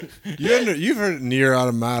You've heard Nier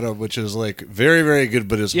Automata, which is like very, very good,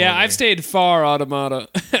 but is Yeah, horny. I've stayed far, Automata.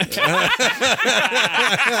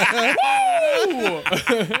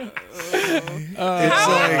 It's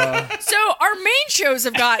like So our main shows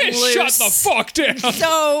have gotten loose. Shut the fuck down.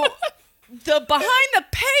 So the behind the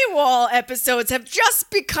paywall episodes have just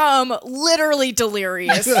become literally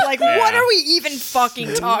delirious. Like, what are we even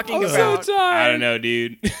fucking talking about? I don't know,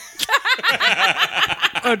 dude.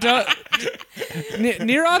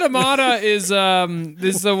 Nier Automata is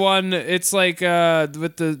the one. It's like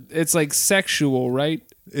it's like sexual, right?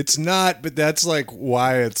 it's not, but that's like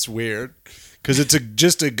why it's weird because it's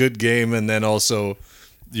just a good game, and then also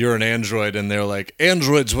you're an android, and they're like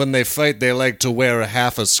androids when they fight, they like to wear a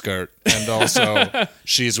half a skirt, and also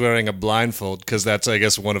she's wearing a blindfold because that's I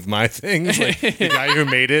guess one of my things. Like the guy who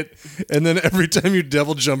made it, and then every time you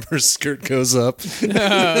double jump, her skirt goes up. And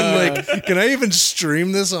like, can I even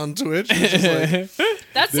stream this on Twitch? It's just like,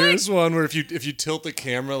 That's there's one where if you tilt the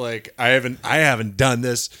camera, like I haven't done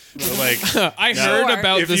this, but like I heard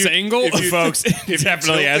about if this you- angle. if you- Folks, it definitely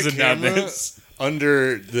tilt the hasn't done camera this.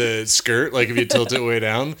 under the skirt, like if you tilt it way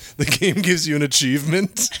down, the game gives you an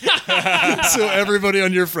achievement. So everybody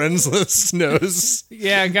on your friends list knows.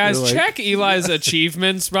 Yeah, guys, You're like- check Eli's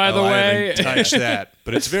achievements, by the Oh, I way. haven't touched that,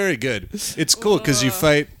 but it's very good. It's cool because you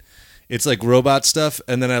fight. It's like robot stuff,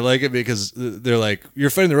 and then I like it because they're like you're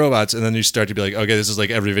fighting the robots, and then you start to be like, okay, this is like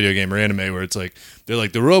every video game or anime where it's like they're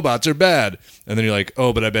like the robots are bad, and then you're like,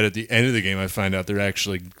 oh, but I bet at the end of the game I find out they're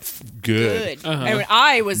actually good. good. I mean,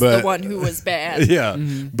 I was But- the one who was bad. Yeah,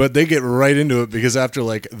 but they get right into it because after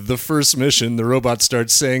like the first mission, the robots start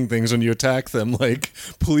saying things when you attack them, like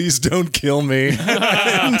 "Please don't kill me,"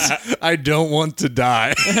 and "I don't want to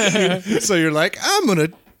die." So you're like, "I'm gonna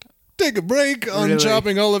take a break on Really?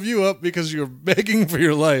 chopping all of you up because you're begging for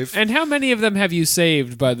your life." And how many of them have you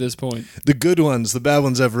saved by this point? The good ones, the bad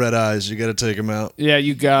ones have red eyes. You got to take them out. Yeah,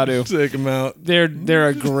 you got to. Take them out. They're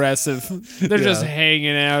aggressive. They're just Yeah.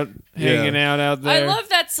 hanging out out I there. love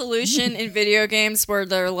that solution in video games where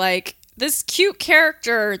they're like, this cute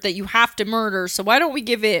character that you have to murder, so why don't we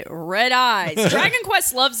give it red eyes? Dragon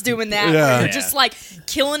Quest loves doing that. Yeah. Where you're Yeah. just like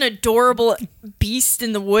killing adorable beast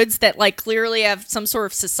in the woods that like clearly have some sort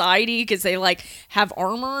of society because they like have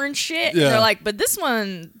armor and shit. Yeah. And they're like, but this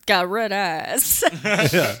one got red eyes.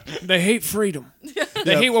 They hate freedom.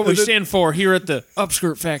 They hate what we stand for here at the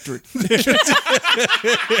Upskirt Factory.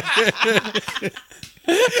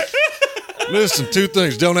 Listen, two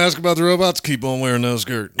things: don't ask about the robots. Keep on wearing those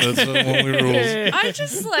skirt. That's the only rules. I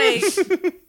just like